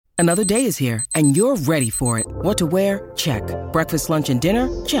Another day is here, and you're ready for it. What to wear? Check. Breakfast, lunch, and dinner?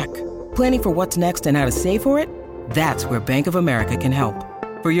 Check. Planning for what's next and how to save for it? That's where Bank of America can help.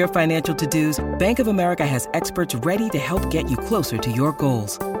 For your financial to-dos, Bank of America has experts ready to help get you closer to your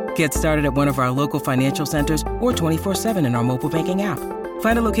goals. Get started at one of our local financial centers or 24/7 in our mobile banking app.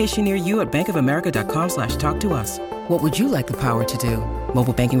 Find a location near you at bankofamerica.com/talktous. What would you like the power to do?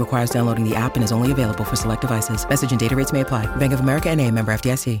 Mobile banking requires downloading the app and is only available for select devices. Message and data rates may apply. Bank of America N.A., member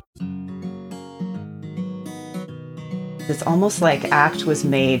FDIC. It's almost like ACT was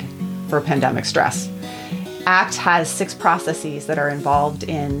made for pandemic stress. ACT has 6 processes that are involved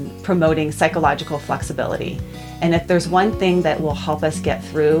in promoting psychological flexibility. And if there's one thing that will help us get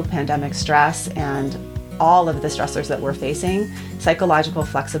through pandemic stress and all of the stressors that we're facing, psychological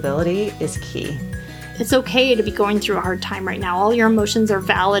flexibility is key. It's okay to be going through a hard time right now. All your emotions are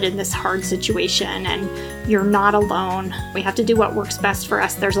valid in this hard situation, and you're not alone. We have to do what works best for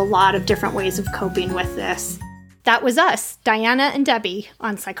us. There's a lot of different ways of coping with this. That was us, Diana and Debbie,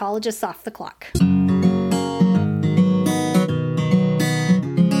 on Psychologists Off the Clock.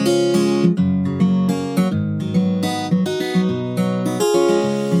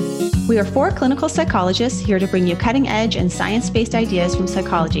 We are 4 clinical psychologists here to bring you cutting-edge and science-based ideas from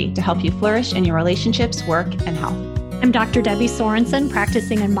psychology to help you flourish in your relationships, work, and health. I'm Dr. Debbie Sorensen,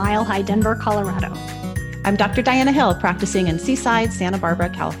 practicing in Mile High, Denver, Colorado. I'm Dr. Diana Hill, practicing in Seaside, Santa Barbara,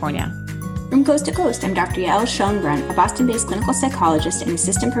 California. From Coast to Coast, I'm Dr. Yael Schoenbrunn, a Boston-based clinical psychologist and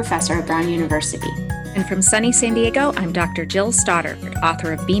assistant professor at Brown University. And from sunny San Diego, I'm Dr. Jill Stoddard,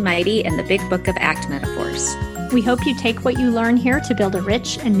 author of Be Mighty and the Big Book of ACT Metaphors. We hope you take what you learn here to build a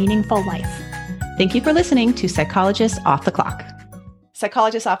rich and meaningful life. Thank you for listening to Psychologists Off the Clock.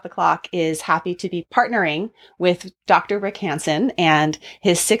 Psychologists Off the Clock is happy to be partnering with Dr. Rick Hansen and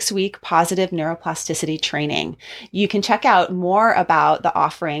his 6-week positive neuroplasticity training. You can check out more about the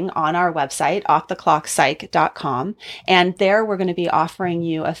offering on our website, offtheclockpsych.com. And there we're going to be offering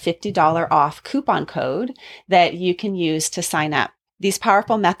you a $50 off coupon code that you can use to sign up. These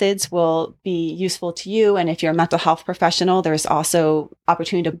powerful methods will be useful to you. And if you're a mental health professional, there's also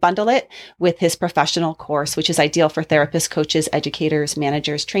opportunity to bundle it with his professional course, which is ideal for therapists, coaches, educators,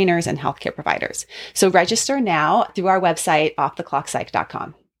 managers, trainers, and healthcare providers. So register now through our website,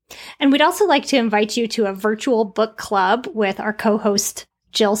 offtheclockpsych.com. And we'd also like to invite you to a virtual book club with our co-host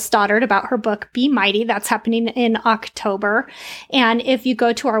Jill Stoddard about her book, Be Mighty. That's happening in October. And if you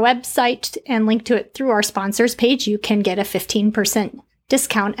go to our website and link to it through our sponsors page, you can get a 15%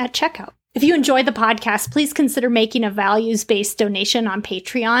 discount at checkout. If you enjoy the podcast, please consider making a values-based donation on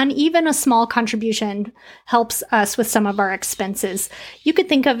Patreon. Even a small contribution helps us with some of our expenses. You could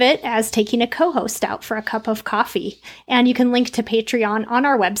think of it as taking a co-host out for a cup of coffee. And you can link to Patreon on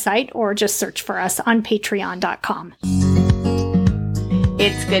our website or just search for us on patreon.com.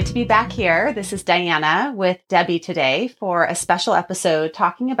 It's good to be back here. This is Diana with Debbie today for a special episode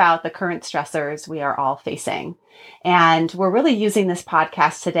talking about the current stressors we are all facing. And we're really using this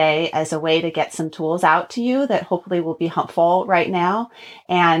podcast today as a way to get some tools out to you that hopefully will be helpful right now.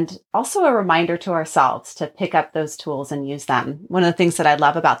 And also a reminder to ourselves to pick up those tools and use them. One of the things that I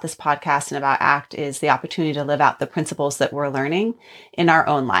love about this podcast and about ACT is the opportunity to live out the principles that we're learning in our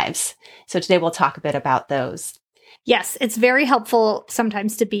own lives. So today we'll talk a bit about those. Yes, it's very helpful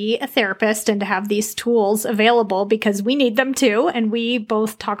sometimes to be a therapist and to have these tools available because we need them too. And we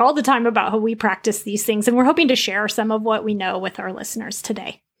both talk all the time about how we practice these things. And we're hoping to share some of what we know with our listeners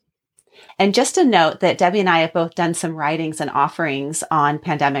today. And just a note that Debbie and I have both done some writings and offerings on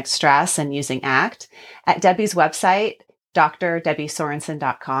pandemic stress and using ACT at Debbie's website,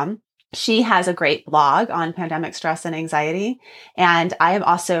 drddebbiesorensen.com. She has a great blog on pandemic stress and anxiety. And I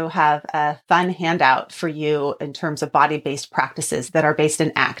also have a fun handout for you in terms of body-based practices that are based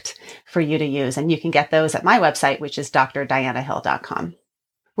in ACT for you to use. And you can get those at my website, which is drdianahill.com.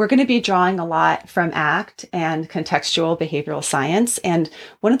 We're going to be drawing a lot from ACT and contextual behavioral science. And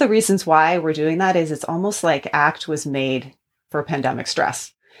one of the reasons why we're doing that is it's almost like ACT was made for pandemic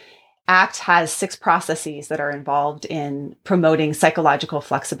stress. ACT has 6 processes that are involved in promoting psychological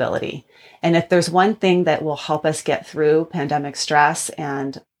flexibility. And if there's one thing that will help us get through pandemic stress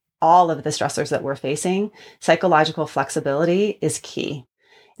and all of the stressors that we're facing, psychological flexibility is key.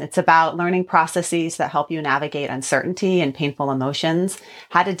 It's about learning processes that help you navigate uncertainty and painful emotions,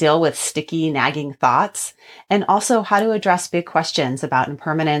 how to deal with sticky, nagging thoughts, and also how to address big questions about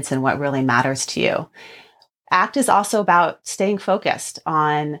impermanence and what really matters to you. ACT is also about staying focused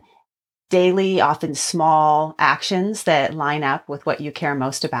on daily, often small actions that line up with what you care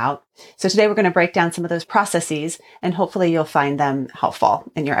most about. So today we're going to break down some of those processes, and hopefully you'll find them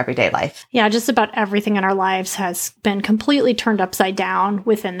helpful in your everyday life. Yeah, just about everything in our lives has been completely turned upside down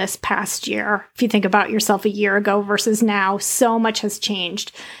within this past year. If you think about yourself a year ago versus now, so much has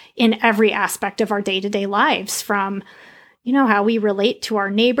changed in every aspect of our day-to-day lives, from how we relate to our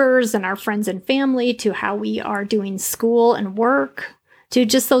neighbors and our friends and family, to how we are doing school and work, to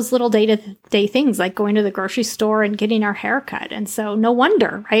just those little day-to-day things like going to the grocery store and getting our hair cut. And so no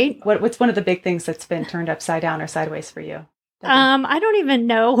wonder, right? What's one of the big things that's been turned upside down or sideways for you? I don't even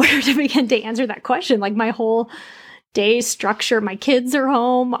know where to begin to answer that question. Like my whole day structure, my kids are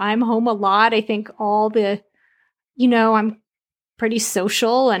home. I'm home a lot. I think I'm pretty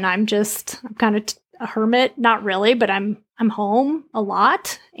social, and I'm kind of a hermit. Not really, but I'm home a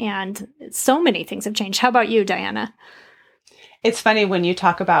lot, and so many things have changed. How about you, Diana? It's funny when you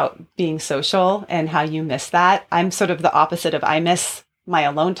talk about being social and how you miss that. I'm sort of the opposite of I miss my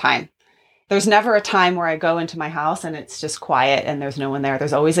alone time. There's never a time where I go into my house and it's just quiet and there's no one there.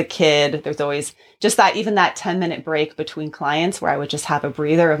 There's always a kid. There's always just even that 10-minute break between clients where I would just have a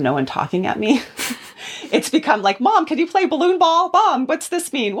breather of no one talking at me. It's become like, Mom, can you play balloon ball? Mom, what's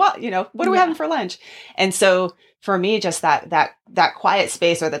this mean? What are we having for lunch? And so for me, just that quiet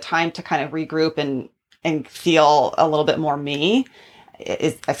space, or the time to kind of regroup and feel a little bit more me,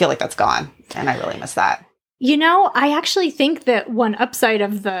 I feel like that's gone. And I really miss that. I actually think that one upside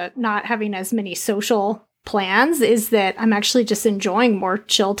of the not having as many social plans is that I'm actually just enjoying more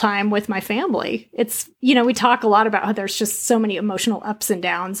chill time with my family. It's, we talk a lot about how there's just so many emotional ups and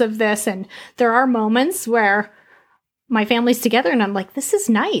downs of this. And there are moments where my family's together and I'm like, this is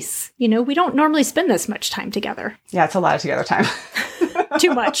nice. We don't normally spend this much time together. Yeah, it's a lot of together time.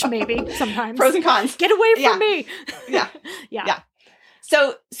 Too much, maybe, sometimes. Pros and cons. Get away from me. Yeah. Yeah.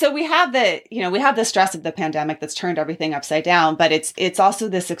 So we have the stress of the pandemic that's turned everything upside down, but it's also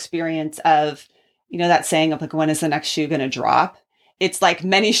this experience of, that saying of like, when is the next shoe going to drop? It's like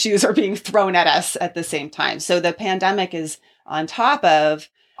many shoes are being thrown at us at the same time. So the pandemic is on top of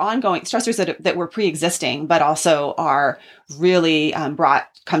ongoing stressors that were pre-existing, but also are really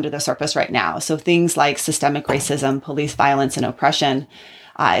come to the surface right now. So things like systemic racism, police violence and oppression,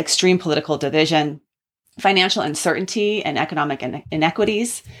 extreme political division, financial uncertainty and economic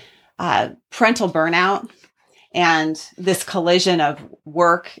inequities, parental burnout, and this collision of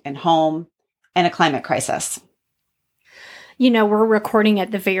work and home, and a climate crisis. We're recording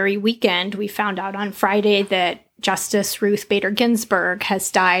at the very weekend. We found out on Friday that Justice Ruth Bader Ginsburg has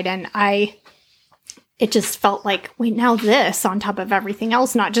died, and it just felt like, wait, now this on top of everything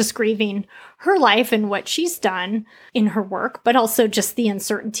else, not just grieving her life and what she's done in her work, but also just the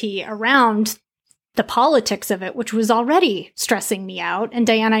uncertainty around the politics of it, which was already stressing me out. And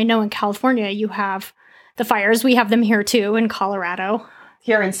Diana, I know in California, you have the fires. We have them here too in Colorado.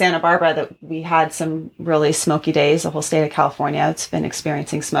 Here in Santa Barbara, that we had some really smoky days. The whole state of California, it's been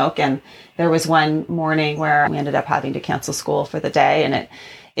experiencing smoke. And there was one morning where we ended up having to cancel school for the day. And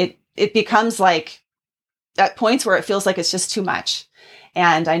it becomes like at points where it feels like it's just too much.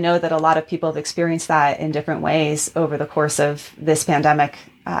 And I know that a lot of people have experienced that in different ways over the course of this pandemic,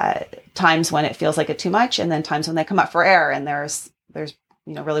 times when it feels like it's too much, and then times when they come up for air and there's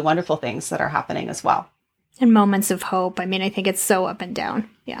really wonderful things that are happening as well. And moments of hope. I mean, I think it's so up and down.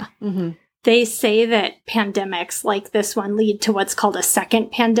 Yeah. Mm-hmm. They say that pandemics like this one lead to what's called a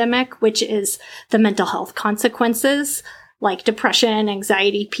second pandemic, which is the mental health consequences like depression,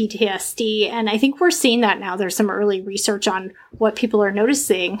 anxiety, PTSD. And I think we're seeing that now. There's some early research on what people are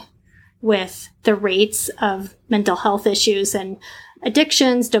noticing with the rates of mental health issues and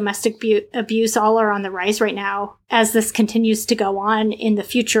addictions, domestic abuse, all are on the rise right now as this continues to go on in the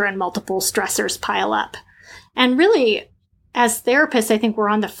future and multiple stressors pile up. And really, as therapists, I think we're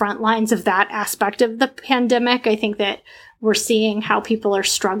on the front lines of that aspect of the pandemic. I think that we're seeing how people are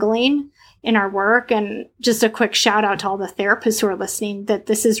struggling in our work. And just a quick shout out to all the therapists who are listening, that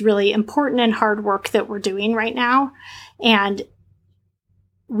this is really important and hard work that we're doing right now. And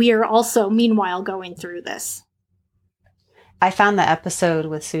we are also, meanwhile, going through this. I found the episode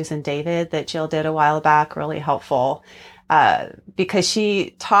with Susan David that Jill did a while back really helpful, because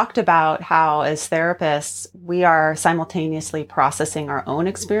she talked about how as therapists, we are simultaneously processing our own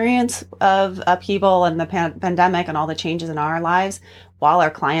experience of upheaval and the pandemic and all the changes in our lives while our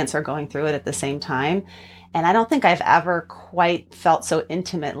clients are going through it at the same time. And I don't think I've ever quite felt so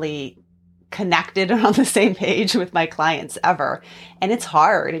intimately connected and on the same page with my clients ever. And it's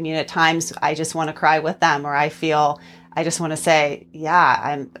hard. I mean, at times I just want to cry with them, or I just want to say,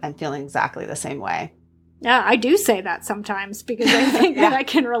 yeah, I'm feeling exactly the same way. Yeah, I do say that sometimes because I think that I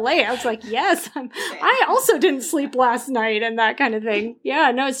can relate. I was like, yes, I also didn't sleep last night and that kind of thing. Yeah,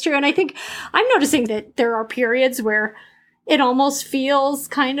 no, it's true. And I think I'm noticing that there are periods where it almost feels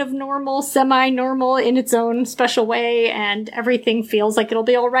kind of normal, semi-normal in its own special way, and everything feels like it'll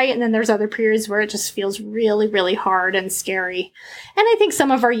be all right. And then there's other periods where it just feels really, really hard and scary. And I think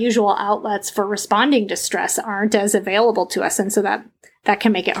some of our usual outlets for responding to stress aren't as available to us. And so that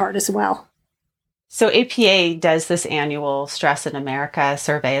can make it hard as well. So APA does this annual Stress in America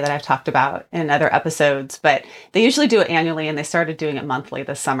survey that I've talked about in other episodes, but they usually do it annually, and they started doing it monthly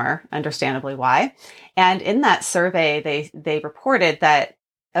this summer, understandably why. And in that survey, they reported that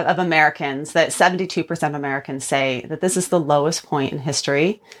of Americans, that 72% of Americans say that this is the lowest point in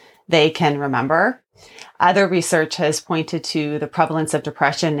history they can remember. Other research has pointed to the prevalence of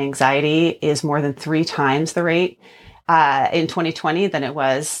depression and anxiety is more than 3 times the rate in 2020 than it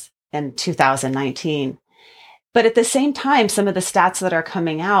was in 2019. But at the same time, some of the stats that are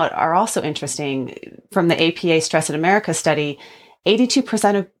coming out are also interesting. From the APA Stress in America study,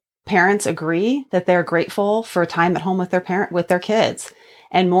 82% of parents agree that they're grateful for time at home with their kids.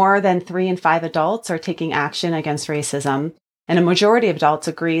 And more than 3 in 5 adults are taking action against racism. And a majority of adults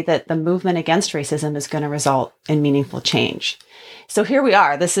agree that the movement against racism is going to result in meaningful change. So here we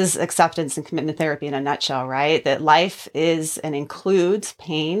are. This is acceptance and commitment therapy in a nutshell, right? That life is and includes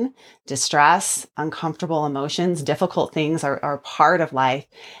pain, distress, uncomfortable emotions, difficult things are part of life.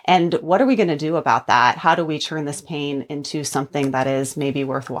 And what are we going to do about that? How do we turn this pain into something that is maybe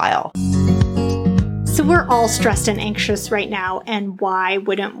worthwhile? So we're all stressed and anxious right now. And why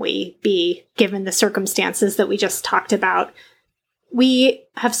wouldn't we be, given the circumstances that we just talked about? We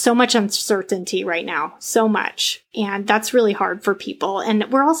have so much uncertainty right now, so much. And that's really hard for people.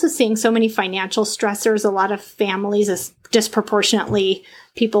 And we're also seeing so many financial stressors. A lot of families, disproportionately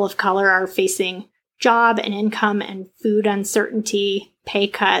people of color, are facing job and income and food uncertainty, pay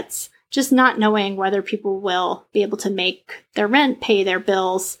cuts, just not knowing whether people will be able to make their rent, pay their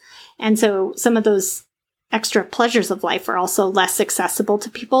bills. And so some of those extra pleasures of life are also less accessible to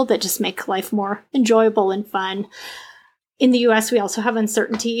people that just make life more enjoyable and fun. In the US, we also have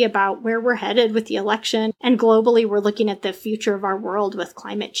uncertainty about where we're headed with the election. And globally, we're looking at the future of our world with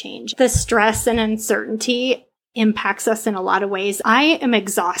climate change. The stress and uncertainty impacts us in a lot of ways. I am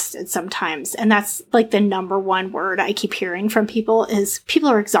exhausted sometimes. And that's like the number one word I keep hearing from people is people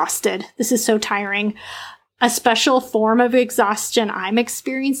are exhausted. This is so tiring. A special form of exhaustion I'm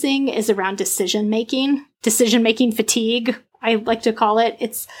experiencing is around decision-making fatigue, I like to call it.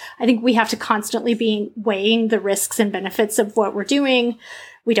 I think we have to constantly be weighing the risks and benefits of what we're doing.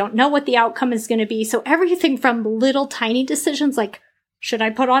 We don't know what the outcome is going to be. So everything from little tiny decisions like, should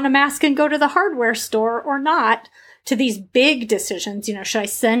I put on a mask and go to the hardware store or not, to these big decisions, should I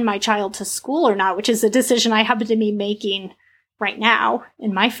send my child to school or not, which is a decision I happen to be making right now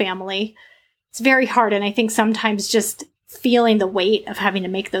in my family. It's very hard. And I think sometimes just feeling the weight of having to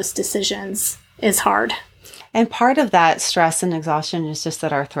make those decisions is hard. And part of that stress and exhaustion is just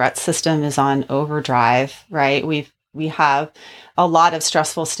that our threat system is on overdrive, right? We have a lot of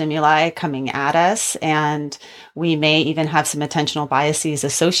stressful stimuli coming at us, and we may even have some attentional biases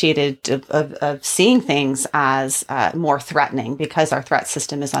associated of seeing things as more threatening because our threat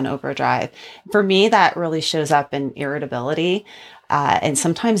system is on overdrive. For me, that really shows up in irritability. And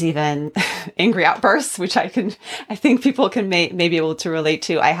sometimes even angry outbursts, which I think people can may be able to relate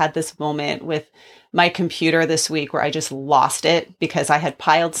to. I had this moment with my computer this week where I just lost it because I had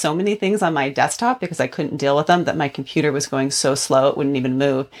piled so many things on my desktop because I couldn't deal with them that my computer was going so slow it wouldn't even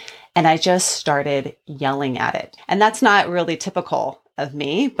move. And I just started yelling at it. And that's not really typical of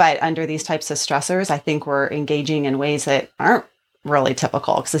me, but under these types of stressors, I think we're engaging in ways that aren't really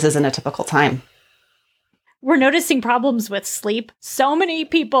typical because this isn't a typical time. We're noticing problems with sleep. So many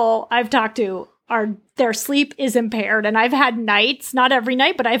people I've talked to their sleep is impaired. And I've had nights, not every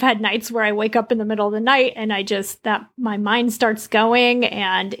night, but I've had nights where I wake up in the middle of the night and my mind starts going.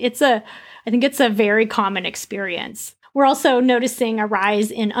 And I think it's a very common experience. We're also noticing a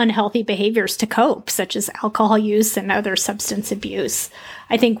rise in unhealthy behaviors to cope, such as alcohol use and other substance abuse.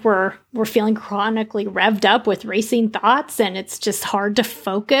 I think we're feeling chronically revved up with racing thoughts, and it's just hard to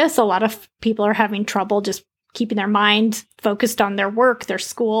focus. A lot of people are having trouble just keeping their mind focused on their work, their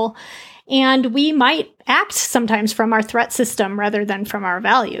school. And we might act sometimes from our threat system rather than from our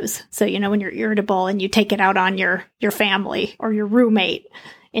values. So, when you're irritable and you take it out on your family or your roommate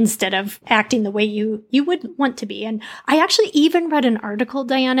instead of acting the way you would want to be. And I actually even read an article,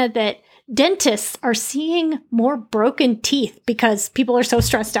 Diana, that dentists are seeing more broken teeth because people are so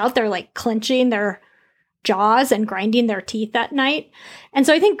stressed out. They're like clenching their jaws and grinding their teeth at night. And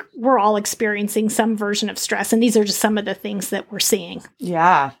so I think we're all experiencing some version of stress. And these are just some of the things that we're seeing.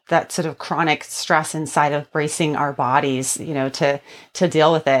 Yeah, that sort of chronic stress inside of bracing our bodies, to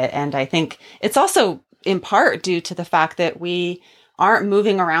deal with it. And I think it's also in part due to the fact that we aren't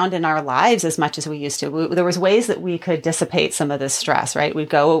moving around in our lives as much as we used to. There was ways that we could dissipate some of this stress, right?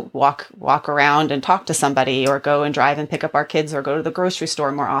 We'd go walk around and talk to somebody, or go and drive and pick up our kids, or go to the grocery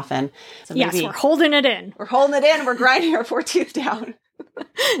store more often. So yes, we're holding it in. We're holding it in. We're grinding our 4 teeth down.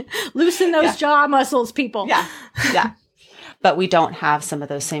 Loosen those jaw muscles, people. Yeah. But we don't have some of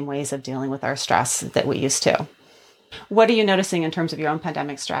those same ways of dealing with our stress that we used to. What are you noticing in terms of your own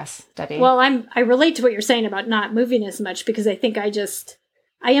pandemic stress, Debbie? Well, I relate to what you're saying about not moving as much, because I think I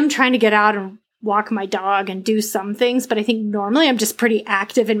am trying to get out and walk my dog and do some things, but I think normally I'm just pretty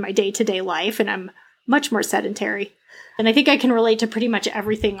active in my day-to-day life, and I'm much more sedentary. And I think I can relate to pretty much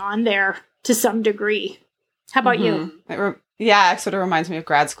everything on there to some degree. How about you? Yeah, it sort of reminds me of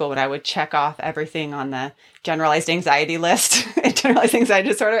grad school when I would check off everything on the generalized anxiety list. Generalized anxiety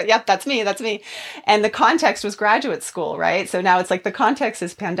disorder. Yep, that's me. And the context was graduate school, right? So now it's like the context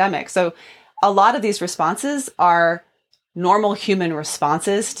is pandemic. So a lot of these responses are normal human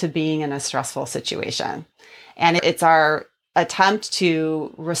responses to being in a stressful situation. And it's our attempt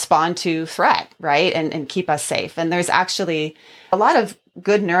to respond to threat, right? And keep us safe. And there's actually a lot of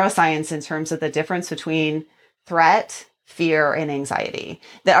good neuroscience in terms of the difference between threat, fear, and anxiety,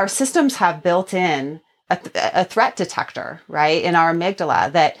 that our systems have built in a threat detector, right, in our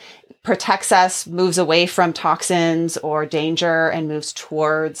amygdala that protects us, moves away from toxins or danger, and moves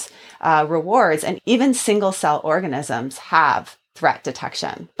towards rewards. And even single cell organisms have threat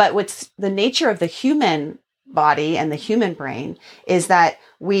detection. But what's the nature of the human body and the human brain is that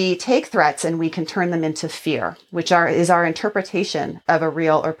we take threats and we can turn them into fear, which is our interpretation of a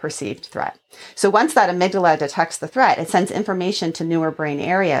real or perceived threat. So once that amygdala detects the threat, it sends information to newer brain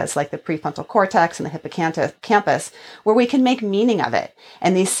areas like the prefrontal cortex and the hippocampus, where we can make meaning of it.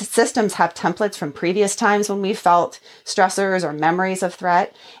 And these systems have templates from previous times when we felt stressors or memories of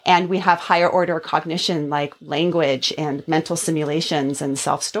threat. And we have higher order cognition like language and mental simulations and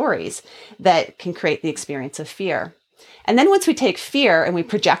self-stories that can create the experience of fear. And then once we take fear and we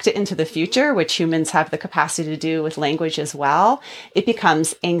project it into the future, which humans have the capacity to do with language as well, it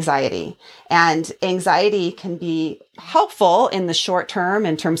becomes anxiety. And anxiety can be helpful in the short term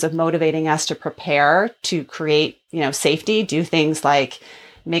in terms of motivating us to prepare to create, safety, do things like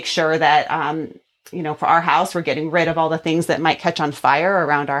make sure that, for our house, we're getting rid of all the things that might catch on fire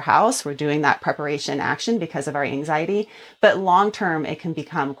around our house. We're doing that preparation action because of our anxiety. But long term, it can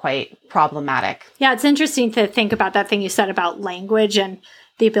become quite problematic. Yeah, it's interesting to think about that thing you said about language and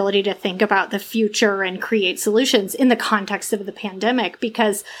the ability to think about the future and create solutions in the context of the pandemic,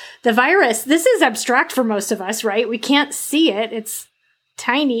 because the virus, this is abstract for most of us, right? We can't see it. It's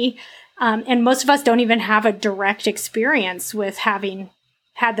tiny. And most of us don't even have a direct experience with having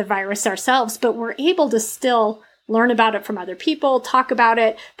had the virus ourselves, but we're able to still learn about it from other people, talk about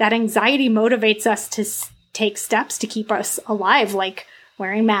it. That anxiety motivates us to take steps to keep us alive, like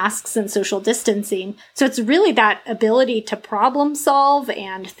wearing masks and social distancing. So it's really that ability to problem solve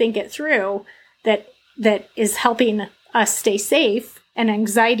and think it through that is helping us stay safe. And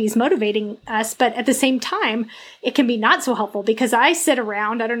anxiety is motivating us. But at the same time, it can be not so helpful, because I sit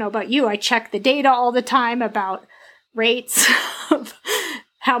around, I don't know about you, I check the data all the time about rates of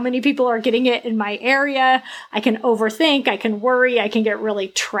how many people are getting it in my area. I can overthink, I can worry, I can get really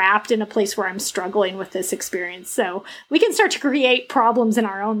trapped in a place where I'm struggling with this experience. So we can start to create problems in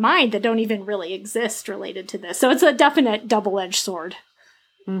our own mind that don't even really exist related to this. So it's a definite double-edged sword.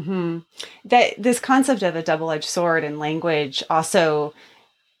 Mm-hmm. This concept of a double-edged sword in language also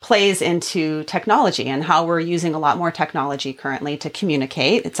plays into technology and how we're using a lot more technology currently to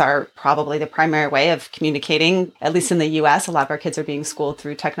communicate. It's probably the primary way of communicating, at least in the US. A lot of our kids are being schooled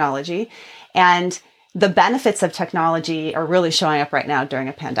through technology. And the benefits of technology are really showing up right now during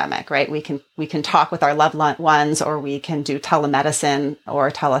a pandemic, right? We can talk with our loved ones, or we can do telemedicine or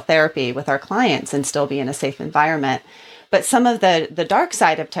teletherapy with our clients and still be in a safe environment. But some of the dark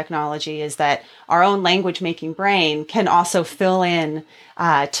side of technology is that our own language-making brain can also fill in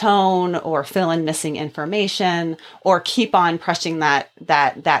tone or fill in missing information, or keep on pressing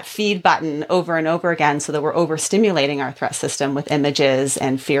that feed button over and over again, so that we're overstimulating our threat system with images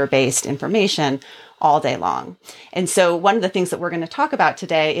and fear-based information all day long. And so one of the things that we're going to talk about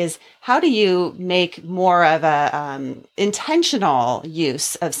today is how do you make more of a intentional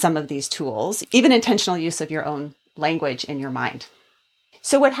use of some of these tools, even intentional use of your own language in your mind.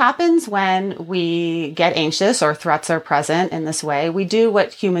 So what happens when we get anxious or threats are present in this way, we do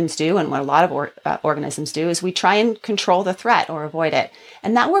what humans do and what a lot of organisms do is we try and control the threat or avoid it.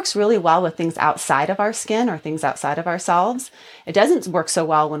 And that works really well with things outside of our skin or things outside of ourselves. It doesn't work so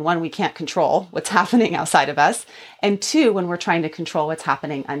well when, one, we can't control what's happening outside of us, and two, when we're trying to control what's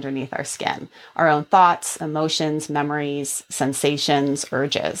happening underneath our skin, our own thoughts, emotions, memories, sensations,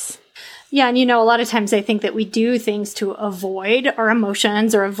 urges. Yeah. And, a lot of times I think that we do things to avoid our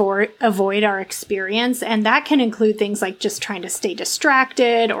emotions or avoid our experience. And that can include things like just trying to stay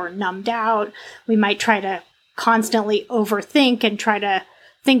distracted or numbed out. We might try to constantly overthink and try to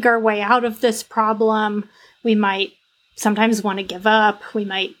think our way out of this problem. We might sometimes want to give up. We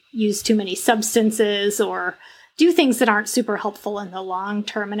might use too many substances or do things that aren't super helpful in the long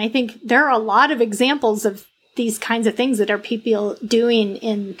term. And I think there are a lot of examples of these kinds of things that are people doing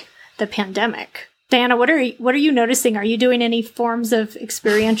in the pandemic. Diana, what are you noticing? Are you doing any forms of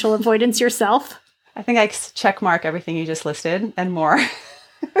experiential avoidance yourself? I think I check mark everything you just listed and more.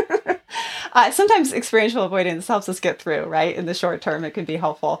 Sometimes experiential avoidance helps us get through, right? In the short term, it can be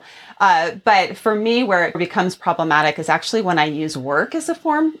helpful. But for me, where it becomes problematic is actually when I use work as a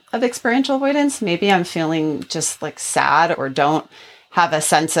form of experiential avoidance. Maybe I'm feeling just like sad or don't have a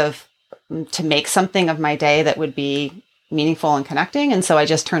sense of to make something of my day that would be meaningful and connecting. And so I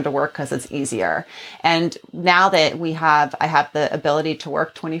just turn to work because it's easier. And now that I have the ability to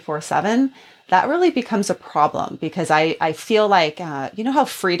work 24/7, that really becomes a problem because I feel like, you know how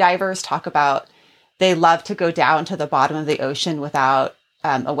free divers talk about, they love to go down to the bottom of the ocean without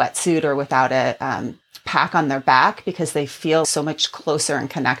a wetsuit or without a pack on their back because they feel so much closer and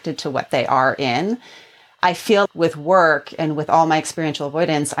connected to what they are in. I feel with work and with all my experiential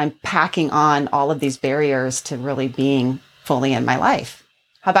avoidance, I'm packing on all of these barriers to really being fully in my life.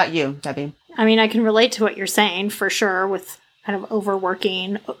 How about you, Debbie? I mean, I can relate to what you're saying for sure with kind of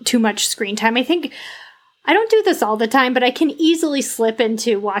overworking, too much screen time. I think I don't do this all the time, but I can easily slip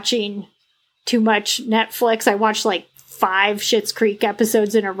into watching too much Netflix. I watched like 5 Schitt's Creek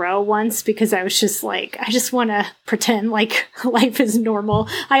episodes in a row once because I was just like, I just want to pretend like life is normal.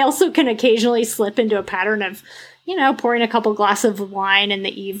 I also can occasionally slip into a pattern of, pouring a couple glasses of wine in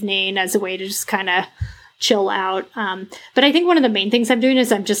the evening as a way to just kind of chill out. But I think one of the main things I'm doing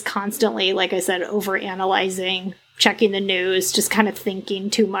is I'm just constantly, like I said, overanalyzing, checking the news, just kind of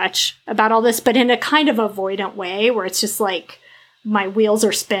thinking too much about all this, but in a kind of avoidant way where it's just like my wheels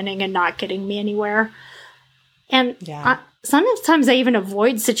are spinning and not getting me anywhere. And sometimes I even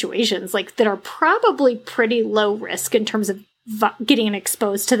avoid situations like that are probably pretty low risk in terms of getting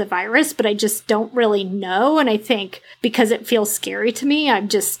exposed to the virus, but I just don't really know. And I think because it feels scary to me, I'm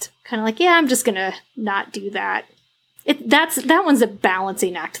just kind of like, I'm just going to not do that. That one's a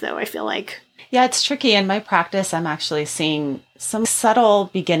balancing act, though, I feel like. Yeah, it's tricky. In my practice, I'm actually seeing some subtle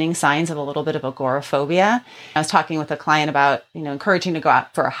beginning signs of a little bit of agoraphobia. I was talking with a client about, encouraging to go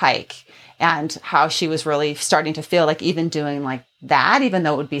out for a hike and how she was really starting to feel like even doing like that, even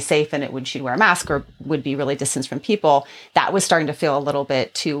though it would be safe and she'd wear a mask or would be really distanced from people, that was starting to feel a little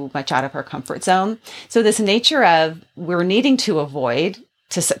bit too much out of her comfort zone. So this nature of we're needing to avoid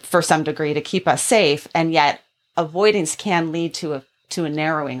for some degree to keep us safe, and yet avoidance can lead to a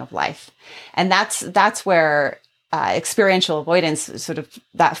narrowing of life. And that's where experiential avoidance, sort of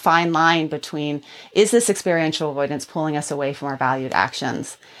that fine line between, is this experiential avoidance pulling us away from our valued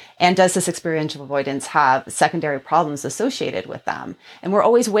actions? And does this experiential avoidance have secondary problems associated with them? And we're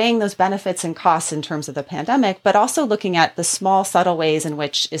always weighing those benefits and costs in terms of the pandemic, but also looking at the small, subtle ways in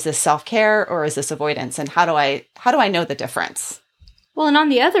which, is this self-care or is this avoidance? And how do I know the difference? Well, and on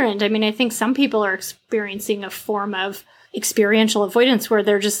the other end, I mean, I think some people are experiencing a form of experiential avoidance where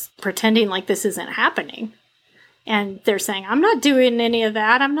they're just pretending like this isn't happening. And they're saying, I'm not doing any of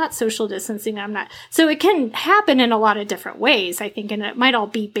that. I'm not social distancing. I'm not. So it can happen in a lot of different ways, I think. And it might all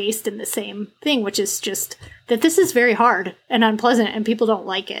be based in the same thing, which is just that this is very hard and unpleasant and people don't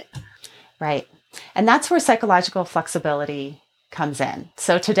like it. Right. And that's where psychological flexibility comes in.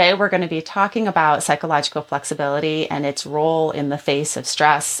 So today we're going to be talking about psychological flexibility and its role in the face of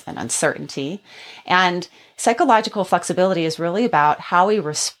stress and uncertainty. And psychological flexibility is really about how we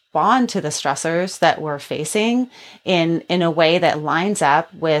respond to the stressors that we're facing in a way that lines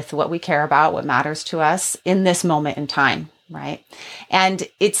up with what we care about, what matters to us in this moment in time, right? And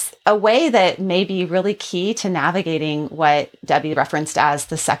it's a way that may be really key to navigating what Debbie referenced as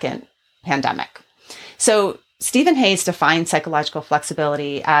the second pandemic. So Stephen Hayes defines psychological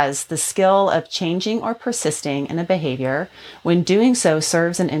flexibility as the skill of changing or persisting in a behavior when doing so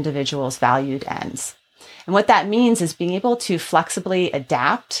serves an individual's valued ends. And what that means is being able to flexibly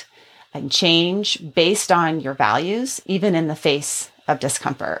adapt and change based on your values, even in the face of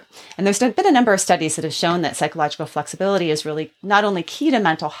discomfort. And there's been a number of studies that have shown that psychological flexibility is really not only key to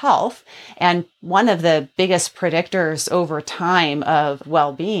mental health and one of the biggest predictors over time of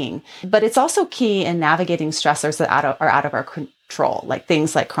well-being, but it's also key in navigating stressors that are out of our control, like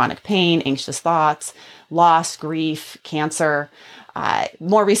things like chronic pain, anxious thoughts, loss, grief, cancer.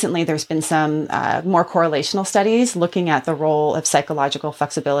 More recently, there's been some more correlational studies looking at the role of psychological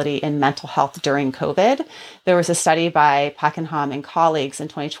flexibility in mental health during COVID. There was a study by Pakenham and colleagues in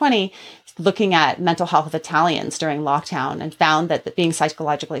 2020 looking at mental health of Italians during lockdown and found that being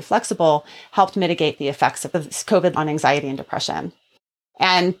psychologically flexible helped mitigate the effects of COVID on anxiety and depression.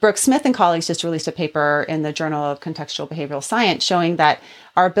 And Brooks Smith and colleagues just released a paper in the Journal of Contextual Behavioral Science showing that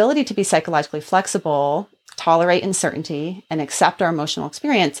our ability to be psychologically flexible, tolerate uncertainty, and accept our emotional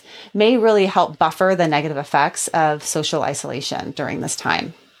experience may really help buffer the negative effects of social isolation during this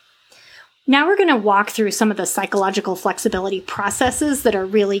time. Now we're going to walk through some of the psychological flexibility processes that are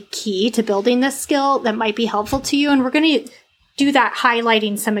really key to building this skill that might be helpful to you. And we're going to do that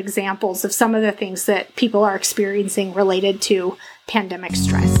highlighting some examples of some of the things that people are experiencing related to pandemic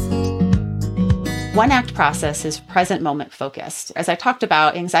stress. One ACT process is present moment focused. As I talked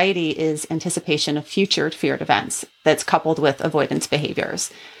about, anxiety is anticipation of future feared events that's coupled with avoidance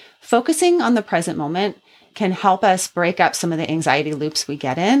behaviors. Focusing on the present moment can help us break up some of the anxiety loops we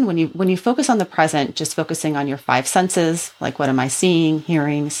get in. When you focus on the present, just focusing on your five senses, like what am I seeing,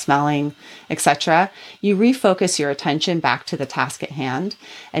 hearing, smelling, etc., you refocus your attention back to the task at hand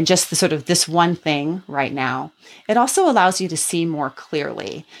and just the sort of this one thing right now. It also allows you to see more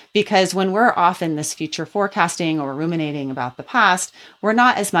clearly, because when we're off in this future forecasting or ruminating about the past, we're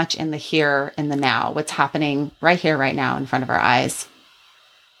not as much in the here and the now, what's happening right here, right now in front of our eyes.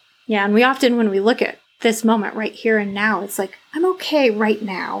 Yeah, and we often, when we look at this moment right here and now, it's like, I'm okay right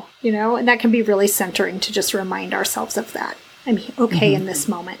now, and that can be really centering to just remind ourselves of that. I'm okay in this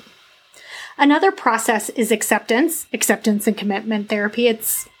moment. Another process is acceptance and commitment therapy.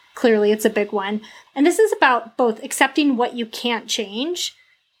 It's a big one. And this is about both accepting what you can't change,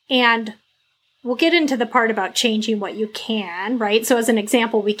 and we'll get into the part about changing what you can, right? So as an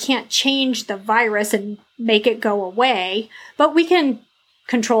example, we can't change the virus and make it go away, but we can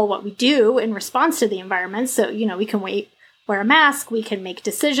control what we do in response to the environment. So, we can wear a mask, we can make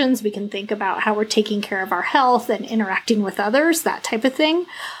decisions, we can think about how we're taking care of our health and interacting with others, that type of thing.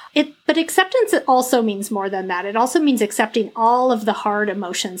 But acceptance also means more than that. It also means accepting all of the hard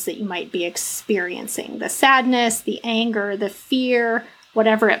emotions that you might be experiencing, the sadness, the anger, the fear,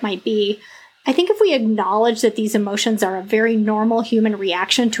 whatever it might be. I think if we acknowledge that these emotions are a very normal human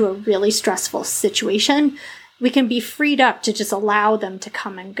reaction to a really stressful situation, we can be freed up to just allow them to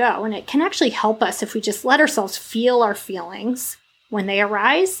come and go. And it can actually help us if we just let ourselves feel our feelings when they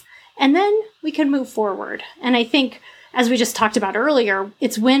arise, and then we can move forward. And I think, as we just talked about earlier,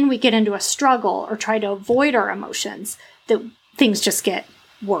 it's when we get into a struggle or try to avoid our emotions that things just get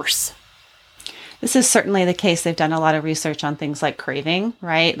worse. This is certainly the case. They've done a lot of research on things like craving,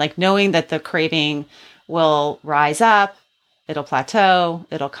 right? Like knowing that the craving will rise up, it'll plateau,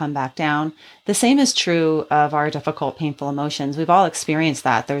 it'll come back down. The same is true of our difficult, painful emotions. We've all experienced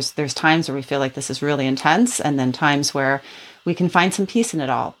that. There's times where we feel like this is really intense, and then times where we can find some peace in it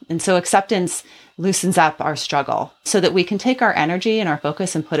all. And so acceptance loosens up our struggle so that we can take our energy and our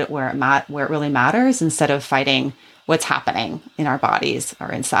focus and put it where it really matters, instead of fighting what's happening in our bodies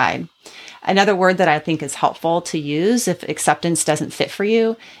or inside. Another word that I think is helpful to use if acceptance doesn't fit for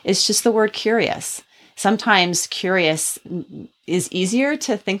you is just the word curious. Sometimes curious is easier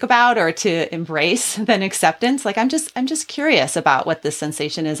to think about or to embrace than acceptance. Like I'm just curious about what this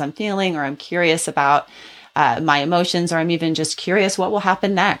sensation is I'm feeling, or I'm curious about my emotions, or I'm even just curious what will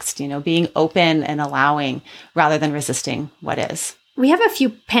happen next. Being open and allowing rather than resisting what is. We have a few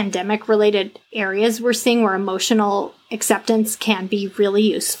pandemic related areas we're seeing where emotional acceptance can be really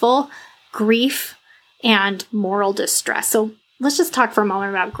useful: grief and moral distress. So let's just talk for a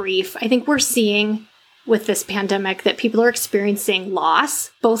moment about grief. I think we're seeing with this pandemic that people are experiencing loss,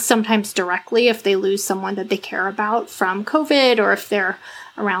 both sometimes directly if they lose someone that they care about from COVID, or if they're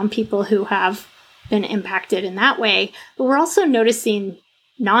around people who have been impacted in that way. But we're also noticing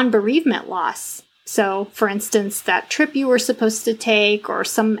non-bereavement loss. So, for instance, that trip you were supposed to take, or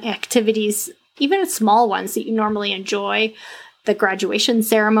some activities, even small ones that you normally enjoy, the graduation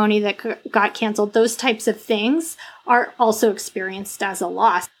ceremony that got canceled, those types of things are also experienced as a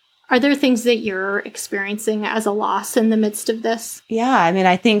loss. Are there things that you're experiencing as a loss in the midst of this? Yeah,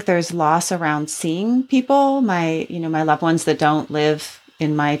 I think there's loss around seeing people, my loved ones that don't live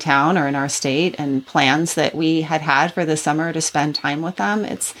in my town or in our state, and plans that we had for the summer to spend time with them.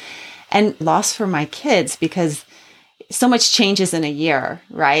 And loss for my kids, because so much changes in a year,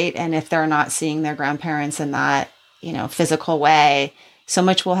 right? And if they're not seeing their grandparents in that, physical way, so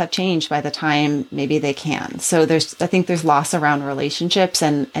much will have changed by the time maybe they can. So I think there's loss around relationships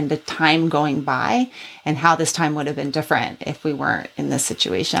and the time going by and how this time would have been different if we weren't in this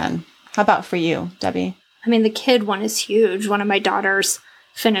situation. How about for you, Debbie? I mean, the kid one is huge. One of my daughters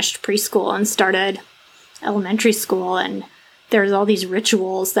finished preschool and started elementary school, and there's all these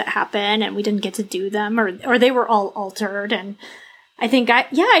rituals that happen and we didn't get to do them or they were all altered. And I think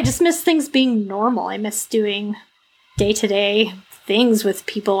I just miss things being normal. I miss doing day-to-day things with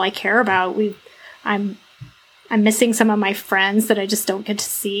people I care about. I'm missing some of my friends that I just don't get to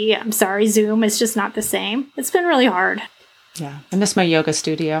see. I'm sorry, Zoom is just not the same. It's been really hard. Yeah. I miss my yoga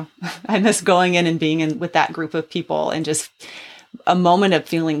studio. I miss going in and being with that group of people and just a moment of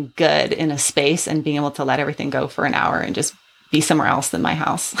feeling good in a space and being able to let everything go for an hour and just be somewhere else than my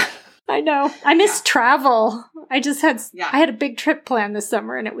house. I know. I miss travel. I had a big trip planned this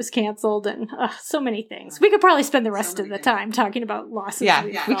summer and it was canceled, and so many things. We could probably spend the rest of the time talking about losses. Yeah.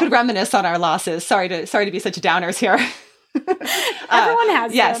 We could reminisce on our losses. Sorry to be such downers here. Everyone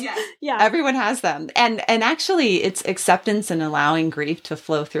has them. Yeah. Everyone has them. And actually it's acceptance and allowing grief to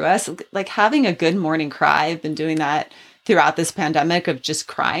flow through us. Like having a good morning cry. I've been doing that throughout this pandemic of just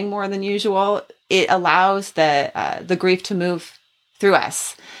crying more than usual. It allows the grief to move through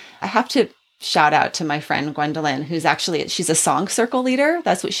us. I have to shout out to my friend Gwendolyn, who's she's a song circle leader.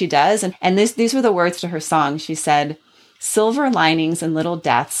 That's what she does. And these were the words to her song. She said, "Silver linings and little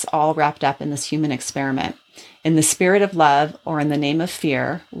deaths all wrapped up in this human experiment. In the spirit of love or in the name of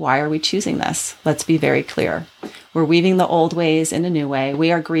fear, why are we choosing this? Let's be very clear. We're weaving the old ways in a new way.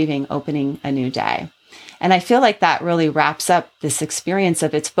 We are grieving, opening a new day." And I feel like that really wraps up this experience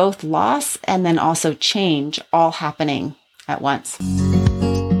of it's both loss and then also change all happening at once.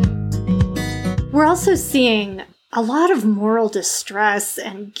 We're also seeing a lot of moral distress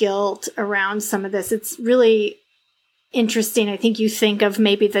and guilt around some of this. It's really interesting. I think you think of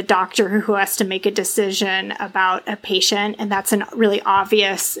maybe the doctor who has to make a decision about a patient, and that's a really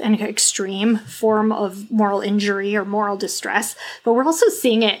obvious and extreme form of moral injury or moral distress. But we're also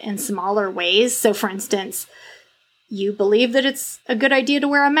seeing it in smaller ways. So, for instance, you believe that it's a good idea to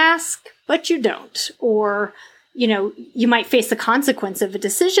wear a mask, but you don't. Or you might face the consequence of a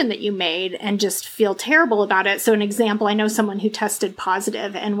decision that you made and just feel terrible about it. So an example, I know someone who tested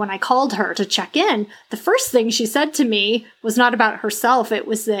positive, and when I called her to check in, the first thing she said to me was not about herself. It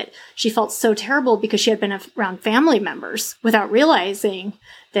was that she felt so terrible because she had been around family members without realizing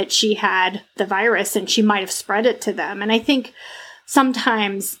that she had the virus and she might have spread it to them. And I think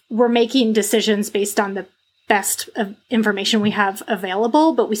sometimes we're making decisions based on the best of information we have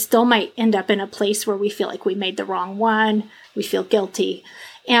available, but we still might end up in a place where we feel like we made the wrong one. We feel guilty.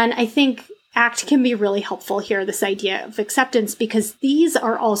 And I think ACT can be really helpful here, this idea of acceptance, because these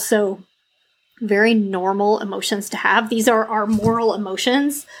are also very normal emotions to have. These are our moral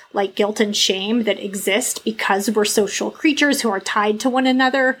emotions, like guilt and shame, that exist because we're social creatures who are tied to one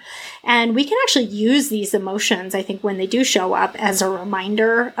another. And we can actually use these emotions, I think, when they do show up as a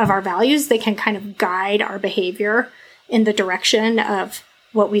reminder of our values. They can kind of guide our behavior in the direction of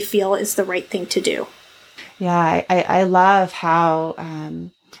what we feel is the right thing to do. Yeah, I love how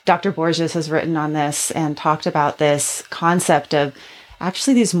Dr. Borges has written on this and talked about this concept of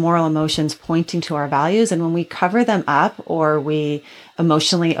actually these moral emotions pointing to our values. And when we cover them up or we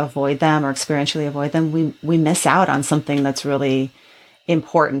emotionally avoid them or experientially avoid them, we miss out on something that's really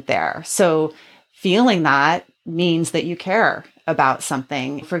important there. So feeling that means that you care about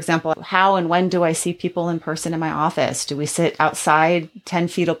something. For example, how and when do I see people in person in my office? Do we sit outside 10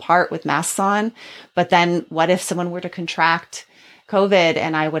 feet apart with masks on? But then what if someone were to contract COVID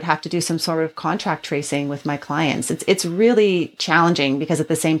and I would have to do some sort of contract tracing with my clients? It's really challenging because at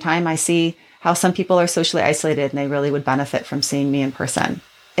the same time, I see how some people are socially isolated and they really would benefit from seeing me in person.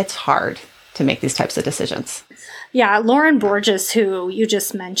 It's hard to make these types of decisions. Yeah, Lauren Borges, who you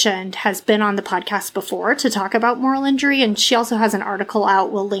just mentioned, has been on the podcast before to talk about moral injury. And she also has an article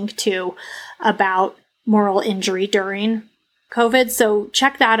out we'll link to about moral injury during COVID. So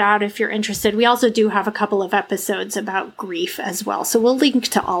check that out if you're interested. We also do have a couple of episodes about grief as well. So we'll link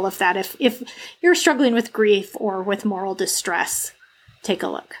to all of that. If you're struggling with grief or with moral distress, take a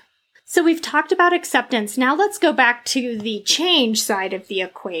look. So we've talked about acceptance. Now let's go back to the change side of the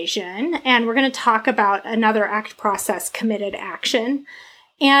equation. And we're going to talk about another ACT process, committed action.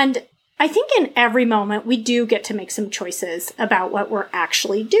 And I think in every moment, we do get to make some choices about what we're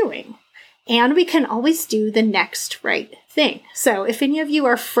actually doing. And we can always do the next right thing. So if any of you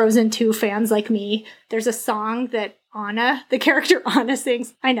are Frozen 2 fans like me, there's a song that Anna, the character Anna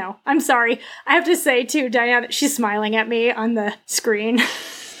sings. I know. I'm sorry. I have to say too, Diana, she's smiling at me on the screen.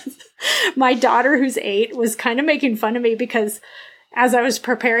 My daughter, who's 8, was kind of making fun of me because as I was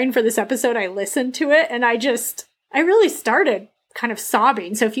preparing for this episode, I listened to it and I really started kind of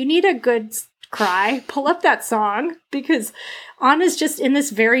sobbing. So if you need a good cry, pull up that song, because Anna's just in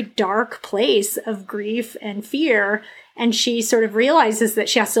this very dark place of grief and fear. And she sort of realizes that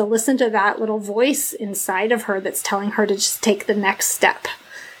she has to listen to that little voice inside of her that's telling her to just take the next step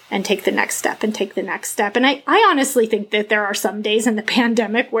and take the next step and take the next step. And I honestly think that there are some days in the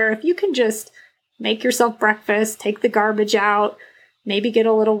pandemic where if you can just make yourself breakfast, take the garbage out, maybe get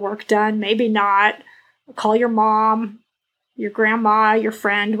a little work done, maybe not, call your mom, your grandma, your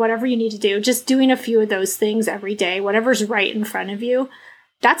friend, whatever you need to do, just doing a few of those things every day, whatever's right in front of you,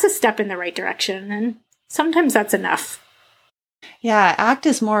 that's a step in the right direction. And sometimes that's enough. Yeah, ACT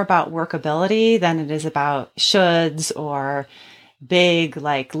is more about workability than it is about shoulds or big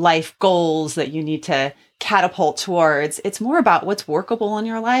like life goals that you need to catapult towards. It's more about what's workable in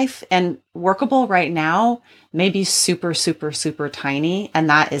your life, and workable right now may be super, super, super tiny, and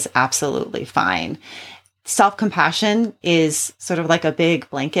that is absolutely fine. Self-compassion is sort of like a big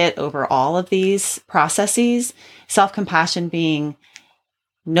blanket over all of these processes. Self-compassion being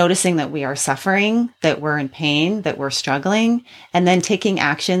noticing that we are suffering, that we're in pain, that we're struggling, and then taking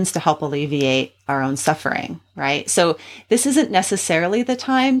actions to help alleviate our own suffering, right? So this isn't necessarily the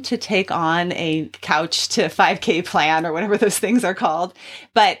time to take on a couch to 5K plan or whatever those things are called.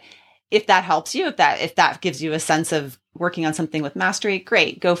 But if that helps you, if that gives you a sense of working on something with mastery,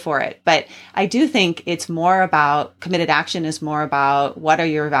 great, go for it. But I do think it's more about committed action is more about what are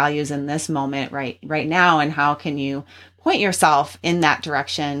your values in this moment right now, and how can you point yourself in that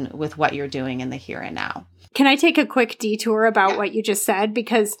direction with what you're doing in the here and now. Can I take a quick detour about what you just said?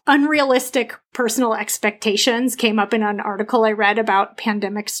 Because unrealistic personal expectations came up in an article I read about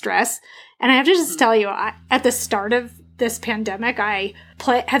pandemic stress. And I have to just tell you, at the start of this pandemic, I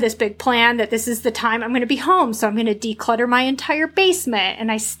had this big plan that this is the time I'm going to be home. So I'm going to declutter my entire basement.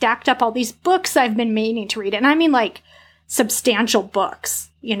 And I stacked up all these books I've been meaning to read. And I mean like substantial books,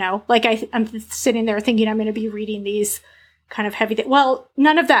 you know, like I'm sitting there thinking I'm going to be reading these kind of heavy. Well,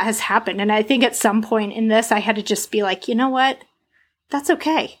 none of that has happened. And I think at some point in this, I had to just be like, you know what? That's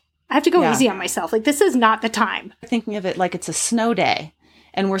okay. I have to go easy on myself. Like, this is not the time. Thinking of it like it's a snow day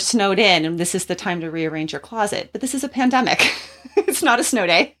and we're snowed in and this is the time to rearrange your closet. But this is a pandemic. It's not a snow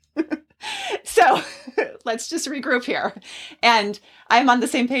day. So let's just regroup here. And I'm on the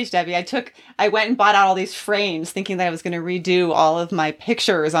same page, Debbie. I went and bought out all these frames thinking that I was going to redo all of my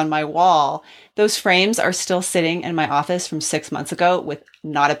pictures on my wall. Those frames are still sitting in my office from 6 months ago with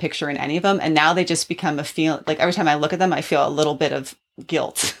not a picture in any of them. And now they just become like every time I look at them, I feel a little bit of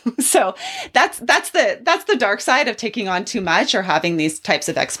guilt. So that's the dark side of taking on too much or having these types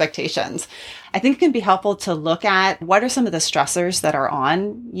of expectations. I think it can be helpful to look at what are some of the stressors that are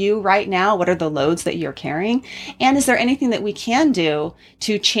on you right now? What are the loads that you're carrying? And is there anything that we can do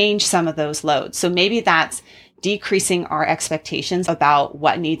to change some of those loads? So maybe that's decreasing our expectations about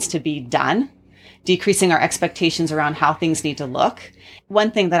what needs to be done, decreasing our expectations around how things need to look.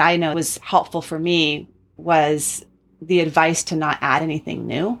 One thing that I know was helpful for me was the advice to not add anything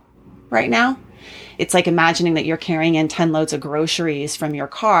new right now. It's like imagining that you're carrying in 10 loads of groceries from your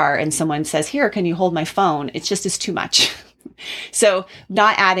car and someone says, here, can you hold my phone? It's too much. So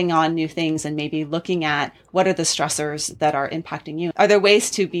not adding on new things and maybe looking at what are the stressors that are impacting you. Are there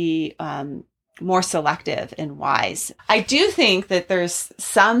ways to be more selective and wise? I do think that there's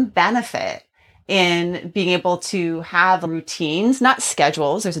some benefit in being able to have routines, not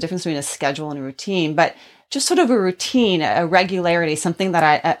schedules. There's a difference between a schedule and a routine, but just sort of a routine, a regularity, something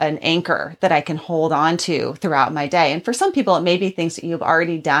that an anchor that I can hold on to throughout my day. And for some people, it may be things that you've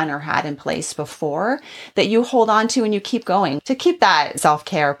already done or had in place before that you hold on to and you keep going to keep that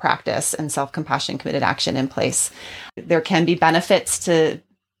self-care practice and self-compassion, committed action in place. There can be benefits to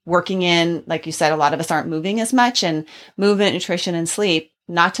working in, like you said, a lot of us aren't moving as much, and movement, nutrition, and sleep,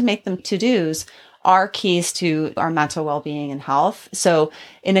 not to make them to-dos, are keys to our mental well-being and health. So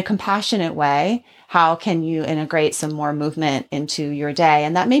in a compassionate way, how can you integrate some more movement into your day?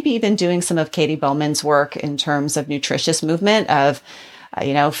 And that may be even doing some of Katie Bowman's work in terms of nutritious movement of,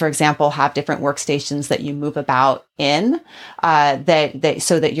 for example, have different workstations that you move about in,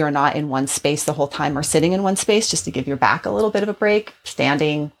 so that you're not in one space the whole time or sitting in one space, just to give your back a little bit of a break,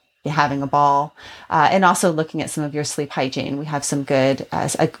 standing, having a ball, and also looking at some of your sleep hygiene. We have some good,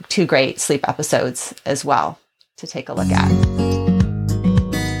 2 great sleep episodes as well to take a look at.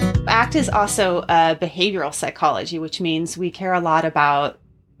 ACT is also behavioral psychology, which means we care a lot about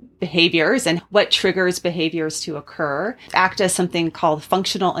behaviors and what triggers behaviors to occur. ACT does something called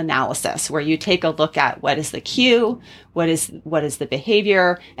functional analysis, where you take a look at what is the cue, what is the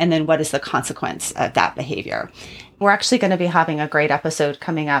behavior, and then what is the consequence of that behavior. We're actually going to be having a great episode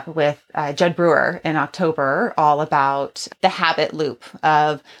coming up with Judd Brewer in October, all about the habit loop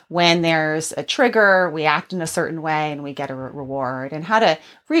of when there's a trigger, we act in a certain way and we get a reward, and how to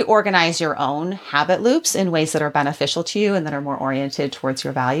reorganize your own habit loops in ways that are beneficial to you and that are more oriented towards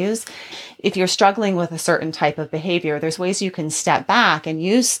your values. If you're struggling with a certain type of behavior, there's ways you can step back and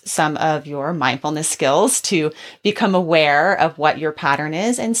use some of your mindfulness skills to become aware of what your pattern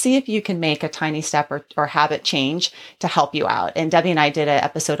is and see if you can make a tiny step or habit change to help you out. And Debbie and I did an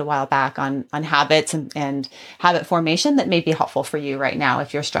episode a while back on habits and habit formation that may be helpful for you right now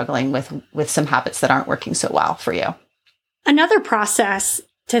if you're struggling with some habits that aren't working so well for you. Another process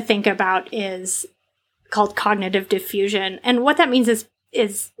to think about is called cognitive diffusion. And what that means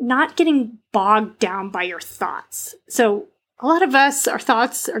is not getting bogged down by your thoughts. So a lot of us, our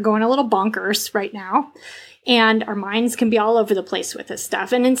thoughts are going a little bonkers right now, and our minds can be all over the place with this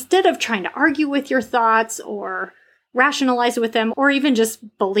stuff. And instead of trying to argue with your thoughts or rationalize with them, or even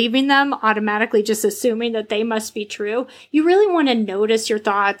just believing them, automatically just assuming that they must be true, you really want to notice your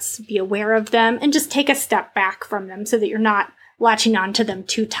thoughts, be aware of them, and just take a step back from them so that you're not latching onto them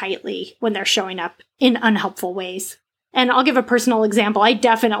too tightly when they're showing up in unhelpful ways. And I'll give a personal example. I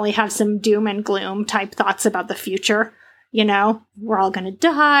definitely have some doom and gloom type thoughts about the future. You know, we're all going to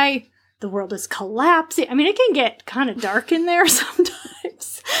die. The world is collapsing. I mean, it can get kind of dark in there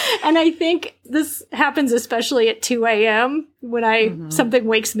sometimes. And I think this happens especially at 2 a.m. when something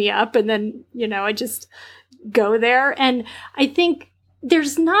wakes me up, and then, you know, I just go there. And I think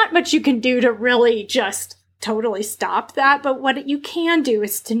there's not much you can do to really just totally stop that. But what you can do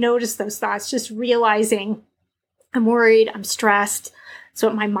is to notice those thoughts, just realizing I'm worried, I'm stressed. That's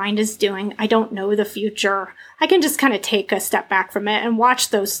what my mind is doing. I don't know the future. I can just kind of take a step back from it and watch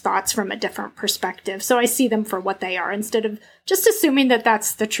those thoughts from a different perspective. So I see them for what they are instead of just assuming that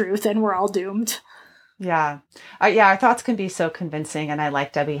that's the truth and we're all doomed. Yeah. Our thoughts can be so convincing. And I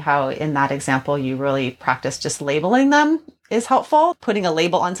like, Debbie, how in that example, you really practice just labeling them is helpful. Putting a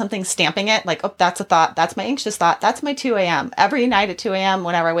label on something, stamping it like, oh, that's a thought. That's my anxious thought. That's my 2 a.m. Every night at 2 a.m.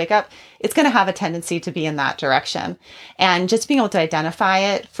 whenever I wake up, it's going to have a tendency to be in that direction. And just being able to identify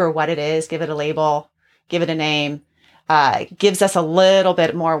it for what it is, give it a label, give it a name, gives us a little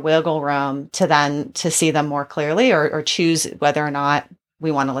bit more wiggle room to see them more clearly or choose whether or not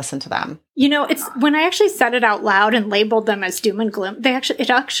we want to listen to them. You know, it's when I actually said it out loud and labeled them as doom and gloom, it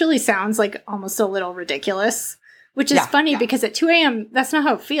actually sounds like almost a little ridiculous, which is funny because at 2 a.m., that's not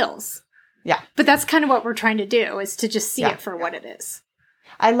how it feels. Yeah. But that's kind of what we're trying to do, is to just see it for what it is.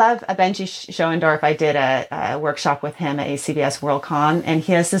 I love Benji Schoendorf. I did a workshop with him at ACBS WorldCon, and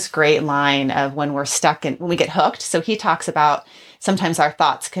he has this great line of when we're stuck and when we get hooked. So he talks about sometimes our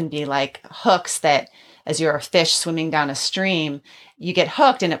thoughts can be like hooks that, as you're a fish swimming down a stream, you get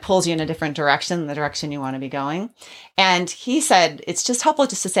hooked and it pulls you in a different direction than the direction you want to be going. And he said, it's just helpful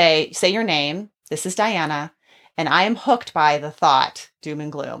just to say your name. This is Diana. And I am hooked by the thought, doom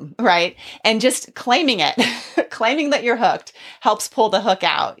and gloom, right? And just claiming it, claiming that you're hooked helps pull the hook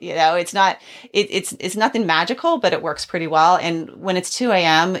out. You know, it's nothing magical, but it works pretty well. And when it's 2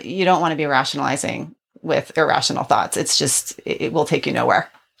 a.m., you don't want to be rationalizing with irrational thoughts. It will take you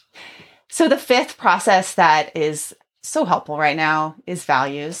nowhere. So the fifth process that is so helpful right now is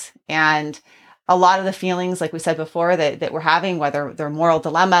values. And a lot of the feelings, like we said before, that we're having, whether they're moral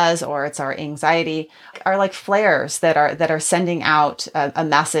dilemmas or it's our anxiety, are like flares that are sending out a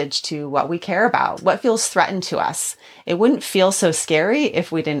message to what we care about, what feels threatened to us. It wouldn't feel so scary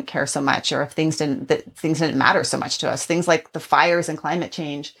if we didn't care so much, or if things didn't matter so much to us. Things like the fires and climate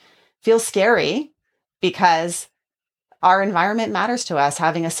change feel scary because our environment matters to us.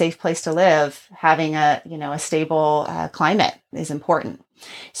 Having a safe place to live, having a stable climate is important.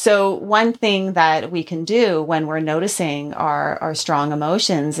 So one thing that we can do when we're noticing our strong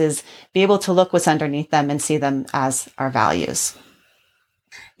emotions is be able to look what's underneath them and see them as our values.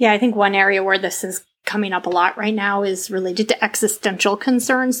 Yeah, I think one area where this is coming up a lot right now is related to existential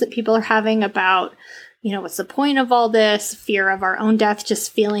concerns that people are having about, what's the point of all this? Fear of our own death,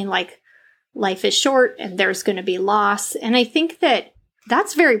 just feeling like life is short and there's going to be loss. And I think that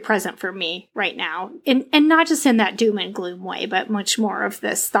that's very present for me right now. And not just in that doom and gloom way, but much more of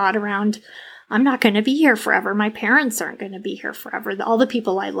this thought around, I'm not going to be here forever. My parents aren't going to be here forever. All the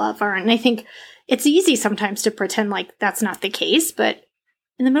people I love aren't. And I think it's easy sometimes to pretend like that's not the case. But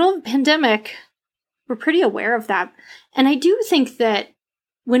in the middle of a pandemic, we're pretty aware of that. And I do think that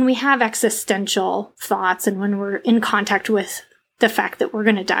when we have existential thoughts and when we're in contact with the fact that we're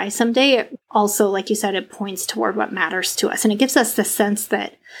going to die someday, it also, like you said, it points toward what matters to us. And it gives us the sense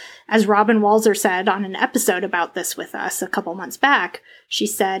that, as Robin Walser said on an episode about this with us a couple months back, she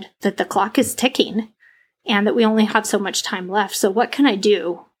said that the clock is ticking and that we only have so much time left. So what can I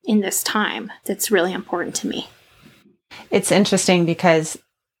do in this time that's really important to me? It's interesting because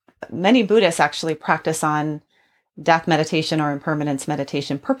many Buddhists actually practice on death meditation or impermanence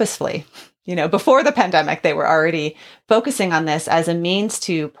meditation purposefully. Before the pandemic, they were already focusing on this as a means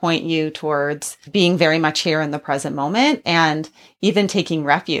to point you towards being very much here in the present moment, and even taking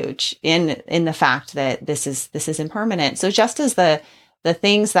refuge in the fact that this is impermanent. So just as the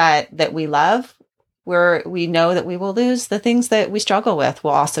things that we love, where we know that we will lose, the things that we struggle with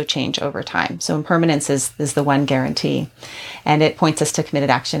will also change over time. So impermanence is the one guarantee, and it points us to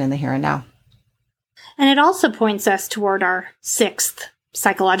committed action in the here and now. And it also points us toward our sixth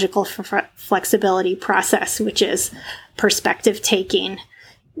psychological flexibility process, which is perspective taking.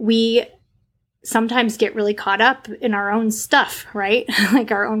 We sometimes get really caught up in our own stuff, right?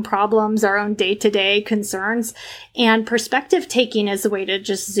 Like our own problems, our own day-to-day concerns. And perspective taking is a way to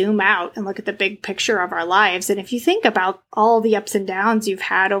just zoom out and look at the big picture of our lives. And if you think about all the ups and downs you've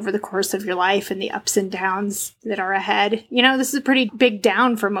had over the course of your life and the ups and downs that are ahead, this is a pretty big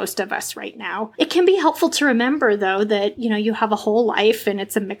down for most of us right now. It can be helpful to remember, though, that, you have a whole life and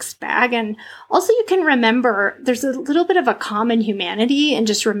it's a mixed bag. And also you can remember there's a little bit of a common humanity in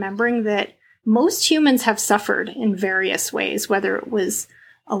just remembering that most humans have suffered in various ways, whether it was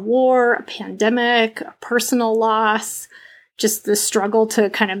a war, a pandemic, a personal loss, just the struggle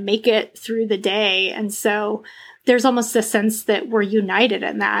to kind of make it through the day. And so there's almost a sense that we're united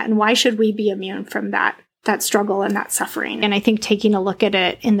in that. And why should we be immune from that struggle and that suffering? And I think taking a look at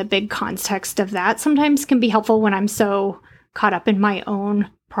it in the big context of that sometimes can be helpful when I'm so caught up in my own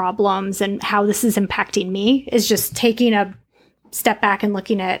problems and how this is impacting me, is just taking a step back and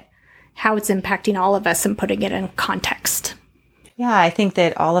looking at how it's impacting all of us and putting it in context. Yeah, I think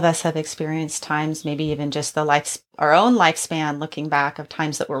that all of us have experienced times, maybe even just our own lifespan, looking back, of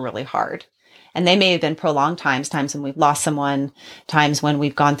times that were really hard. And they may have been prolonged times when we've lost someone, times when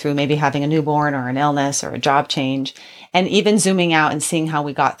we've gone through maybe having a newborn or an illness or a job change. And even zooming out and seeing how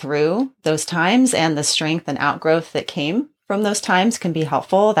we got through those times and the strength and outgrowth that came from those times can be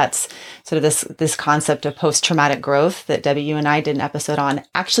helpful. That's sort of this concept of post-traumatic growth that Debbie, you and I did an episode on.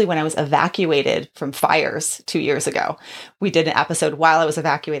 Actually, when I was evacuated from fires 2 years ago, we did an episode while I was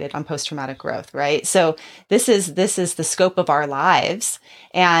evacuated on post-traumatic growth, right? So this is the scope of our lives.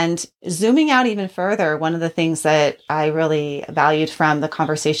 And zooming out even further, one of the things that I really valued from the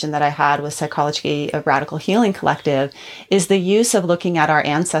conversation that I had with Psychology of Radical Healing Collective is the use of looking at our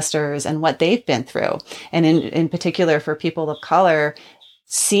ancestors and what they've been through. And in particular, for people of color,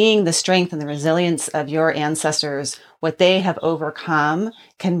 seeing the strength and the resilience of your ancestors, what they have overcome,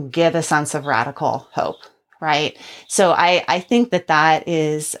 can give a sense of radical hope, right? So I think that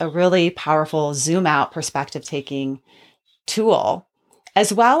is a really powerful zoom out perspective taking tool,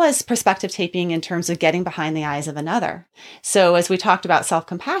 as well as perspective taking in terms of getting behind the eyes of another. So as we talked about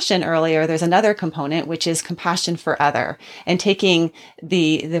self-compassion earlier, there's another component, which is compassion for other, and taking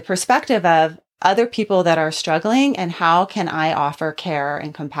the perspective of other people that are struggling, and how can I offer care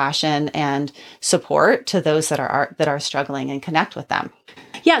and compassion and support to those that are struggling, and connect with them.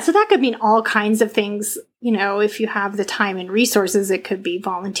 Yeah, so that could mean all kinds of things. If you have the time and resources, it could be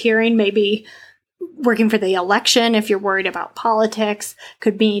volunteering, maybe working for the election if you're worried about politics,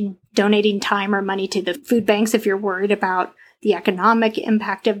 could mean donating time or money to the food banks if you're worried about the economic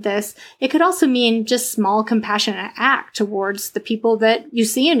impact of this. It could also mean just small compassionate act towards the people that you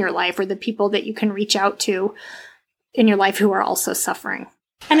see in your life, or the people that you can reach out to in your life who are also suffering.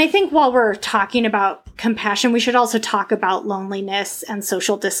 And I think while we're talking about compassion, we should also talk about loneliness and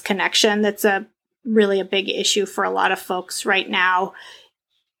social disconnection. That's really a big issue for a lot of folks right now.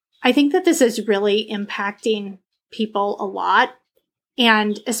 I think that this is really impacting people a lot.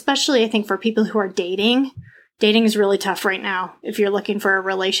 And especially, I think, for people who are dating is really tough right now. If you're looking for a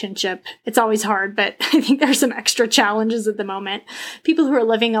relationship, it's always hard, but I think there's some extra challenges at the moment. People who are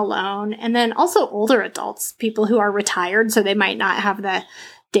living alone, and then also older adults, people who are retired, so they might not have the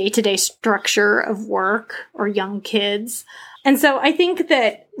day-to-day structure of work, or young kids. And so I think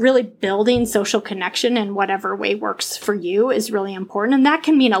that really building social connection in whatever way works for you is really important. And that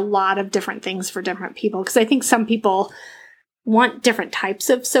can mean a lot of different things for different people, because I think some people want different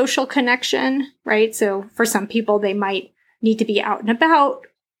types of social connection, right? So for some people, they might need to be out and about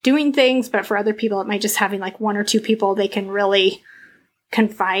doing things, but for other people, it might just having like one or two people they can really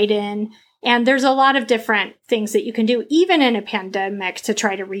confide in. And there's a lot of different things that you can do, even in a pandemic, to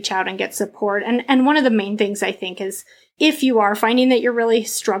try to reach out and get support. And one of the main things I think is, if you are finding that you're really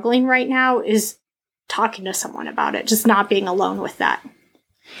struggling right now, is talking to someone about it, just not being alone with that.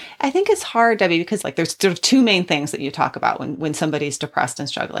 I think it's hard, Debbie, because there's sort of two main things that you talk about when somebody's depressed and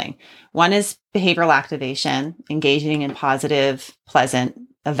struggling. One is behavioral activation, engaging in positive, pleasant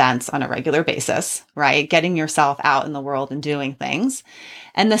events on a regular basis, right? Getting yourself out in the world and doing things.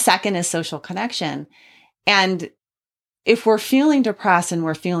 And the second is social connection. And if we're feeling depressed and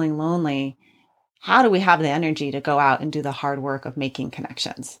we're feeling lonely, how do we have the energy to go out and do the hard work of making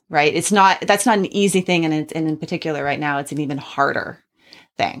connections, right? That's not an easy thing. And in particular right now, it's an even harder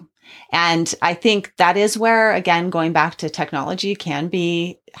thing. And I think that is where, again, going back to technology can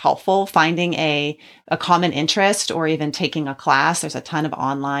be helpful, finding a common interest or even taking a class. There's a ton of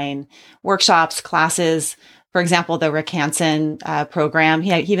online workshops, classes. For example, the Rick Hansen program,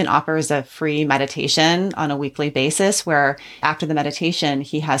 he even offers a free meditation on a weekly basis where after the meditation,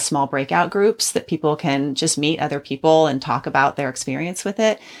 he has small breakout groups that people can just meet other people and talk about their experience with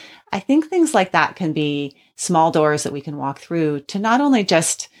it. I think things like that can be small doors that we can walk through to not only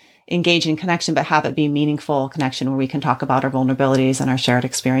just engage in connection, but have it be meaningful connection where we can talk about our vulnerabilities and our shared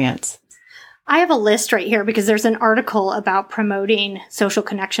experience. I have a list right here because there's an article about promoting social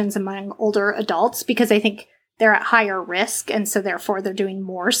connections among older adults, because I think they're at higher risk, and so therefore they're doing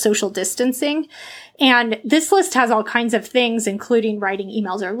more social distancing. And this list has all kinds of things, including writing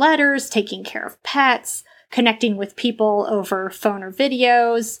emails or letters, taking care of pets, connecting with people over phone or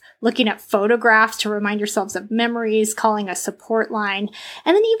videos, looking at photographs to remind yourselves of memories, calling a support line,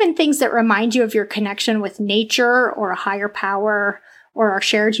 and then even things that remind you of your connection with nature or a higher power or our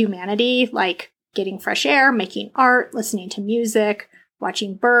shared humanity, like getting fresh air, making art, listening to music,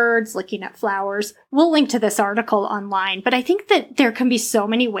 watching birds, looking at flowers. We'll link to this article online, but I think that there can be so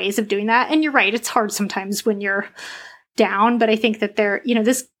many ways of doing that. And you're right, it's hard sometimes when you're down, but I think that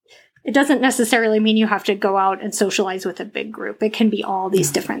it doesn't necessarily mean you have to go out and socialize with a big group. It can be all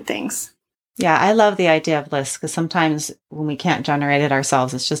these different things. Yeah, I love the idea of lists, because sometimes when we can't generate it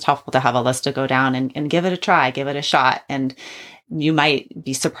ourselves, it's just helpful to have a list to go down and give it a try, give it a shot. And you might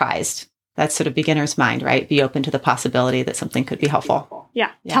be surprised. That's sort of beginner's mind, right? Be open to the possibility that something could be helpful.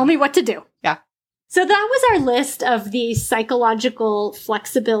 Yeah. Tell me what to do. Yeah. So that was our list of the psychological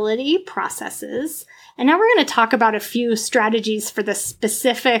flexibility processes. And now we're going to talk about a few strategies for the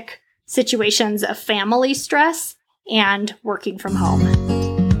specific situations of family stress and working from home.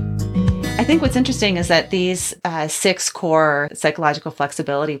 I think what's interesting is that these 6 core psychological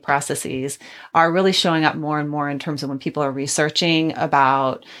flexibility processes are really showing up more and more in terms of when people are researching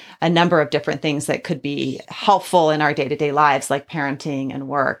about a number of different things that could be helpful in our day-to-day lives, like parenting and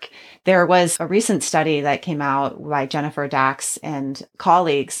work. There was a recent study that came out by Jennifer Dax and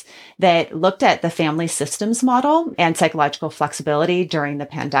colleagues that looked at the family systems model and psychological flexibility during the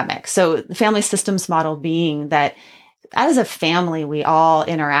pandemic. So the family systems model being that as a family, we all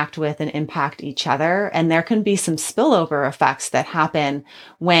interact with and impact each other. And there can be some spillover effects that happen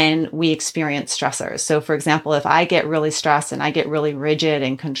when we experience stressors. So for example, if I get really stressed and I get really rigid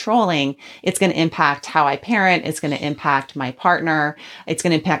and controlling, it's going to impact how I parent. It's going to impact my partner. It's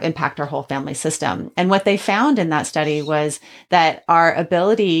going to impact our whole family system. And what they found in that study was that our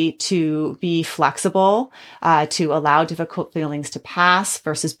ability to be flexible, to allow difficult feelings to pass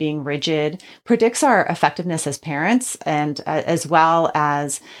versus being rigid, predicts our effectiveness as parents, and as well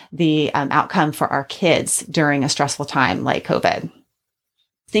as the outcome for our kids during a stressful time like COVID.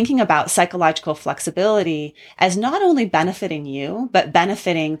 Thinking about psychological flexibility as not only benefiting you, but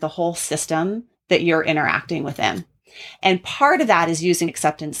benefiting the whole system that you're interacting within. And part of that is using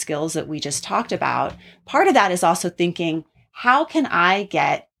acceptance skills that we just talked about. Part of that is also thinking, how can I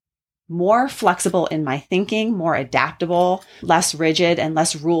get more flexible in my thinking, more adaptable, less rigid, and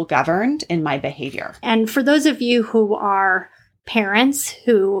less rule governed in my behavior? And for those of you who are parents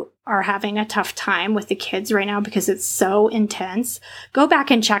who are having a tough time with the kids right now because it's so intense, go back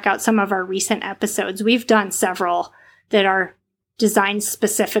and check out some of our recent episodes. We've done several that are designed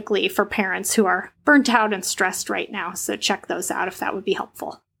specifically for parents who are burnt out and stressed right now. So check those out if that would be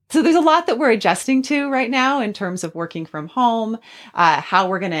helpful. So there's a lot that we're adjusting to right now in terms of working from home, how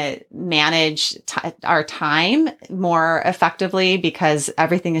we're going to manage our time more effectively, because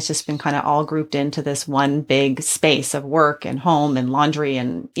everything has just been kind of all grouped into this one big space of work and home and laundry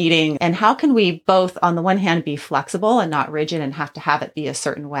and eating. And how can we both, on the one hand, be flexible and not rigid and have to have it be a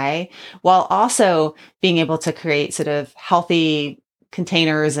certain way, while also being able to create sort of healthy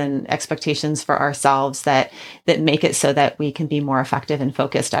containers and expectations for ourselves that make it so that we can be more effective and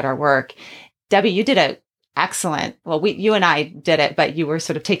focused at our work. Debbie, you did a excellent, well, you and I did it, but you were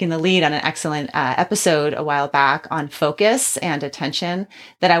sort of taking the lead on an excellent episode a while back on focus and attention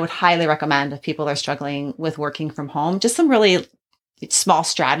that I would highly recommend if people are struggling with working from home. Just some really small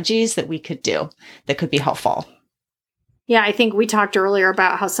strategies that we could do that could be helpful. Yeah, I think we talked earlier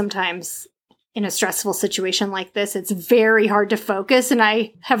about how sometimes in a stressful situation like this, it's very hard to focus. And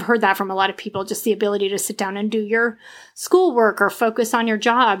I have heard that from a lot of people, just the ability to sit down and do your schoolwork or focus on your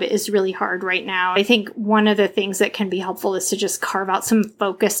job is really hard right now. I think one of the things that can be helpful is to just carve out some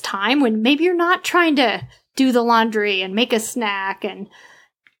focused time when maybe you're not trying to do the laundry and make a snack and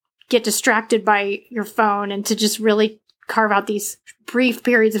get distracted by your phone, and to just really carve out these brief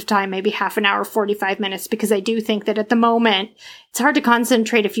periods of time, maybe half an hour, 45 minutes, because I do think that at the moment, it's hard to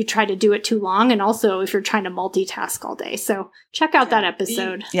concentrate if you try to do it too long, and also if you're trying to multitask all day. So check out that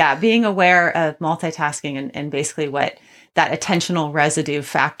episode. Being aware of multitasking and basically what that attentional residue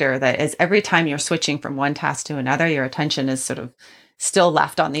factor that is every time you're switching from one task to another, your attention is sort of still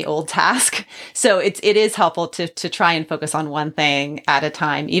left on the old task. So it is helpful to try and focus on one thing at a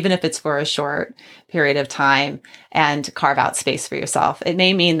time, even if it's for a short period of time, and carve out space for yourself. It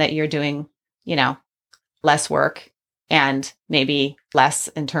may mean that you're doing, less work and maybe less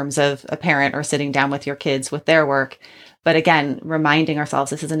in terms of a parent or sitting down with your kids with their work. But again, reminding ourselves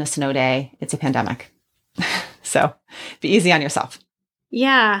this isn't a snow day, it's a pandemic. So be easy on yourself.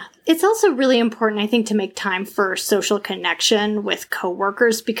 Yeah, it's also really important, I think, to make time for social connection with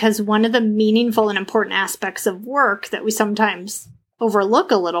coworkers, because one of the meaningful and important aspects of work that we sometimes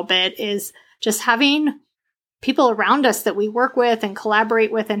overlook a little bit is just having people around us that we work with and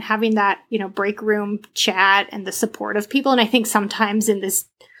collaborate with, and having that, break room chat and the support of people. And I think sometimes in this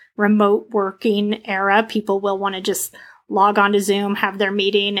remote working era, people will want to just log on to Zoom, have their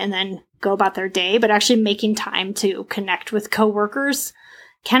meeting, and then go about their day. But actually making time to connect with coworkers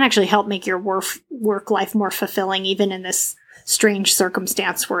can actually help make your work life more fulfilling, even in this strange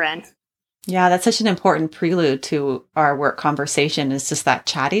circumstance we're in. Yeah, that's such an important prelude to our work conversation, is just that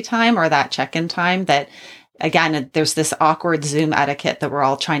chatty time or that check-in time that, again, there's this awkward Zoom etiquette that we're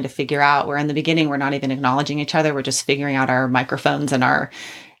all trying to figure out, where in the beginning, we're not even acknowledging each other. We're just figuring out our microphones and our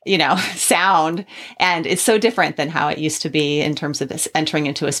sound. And it's so different than how it used to be in terms of this entering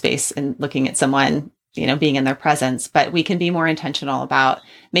into a space and looking at someone, being in their presence. But we can be more intentional about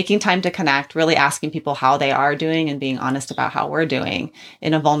making time to connect, really asking people how they are doing and being honest about how we're doing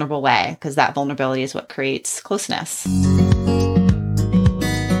in a vulnerable way, because that vulnerability is what creates closeness. In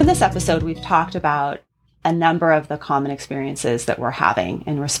this episode, we've talked about a number of the common experiences that we're having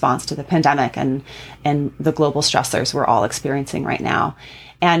in response to the pandemic and the global stressors we're all experiencing right now.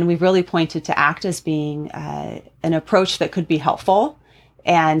 And we've really pointed to ACT as being an approach that could be helpful,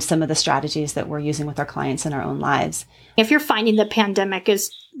 and some of the strategies that we're using with our clients in our own lives. If you're finding the pandemic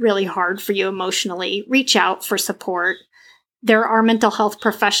is really hard for you emotionally, reach out for support. There are mental health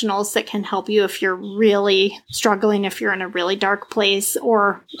professionals that can help you if you're really struggling, if you're in a really dark place,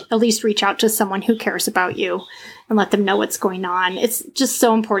 or at least reach out to someone who cares about you and let them know what's going on. It's just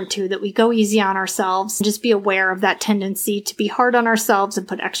so important, too, that we go easy on ourselves and just be aware of that tendency to be hard on ourselves and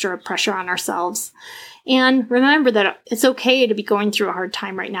put extra pressure on ourselves. And remember that it's okay to be going through a hard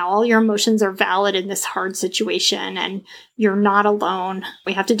time right now. All your emotions are valid in this hard situation, and you're not alone.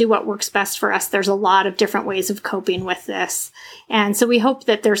 We have to do what works best for us. There's a lot of different ways of coping with this. And so we hope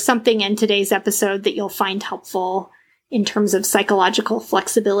that there's something in today's episode that you'll find helpful in terms of psychological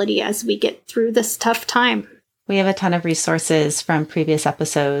flexibility as we get through this tough time. We have a ton of resources from previous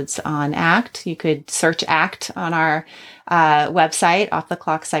episodes on ACT. You could search ACT on our website,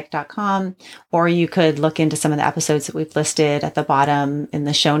 offtheclockpsych.com, or you could look into some of the episodes that we've listed at the bottom in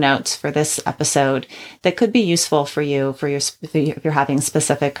the show notes for this episode that could be useful for you if you're having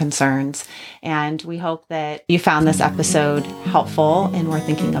specific concerns. And we hope that you found this episode helpful, and we're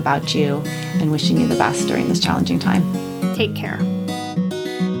thinking about you and wishing you the best during this challenging time. Take care.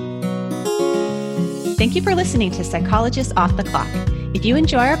 Thank you for listening to Psychologists Off the Clock. If you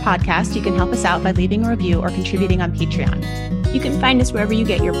enjoy our podcast, you can help us out by leaving a review or contributing on Patreon. You can find us wherever you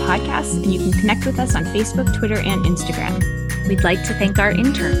get your podcasts, and you can connect with us on Facebook, Twitter, and Instagram. We'd like to thank our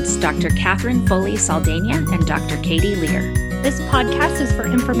interns, Dr. Catherine Foley Saldana and Dr. Katie Lear. This podcast is for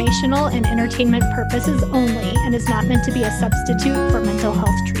informational and entertainment purposes only and is not meant to be a substitute for mental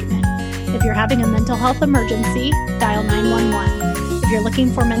health treatment. If you're having a mental health emergency, dial 911. If you're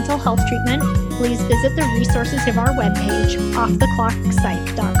looking for mental health treatment, please visit the resources of our webpage,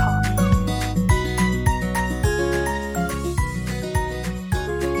 offtheclockpsych.com.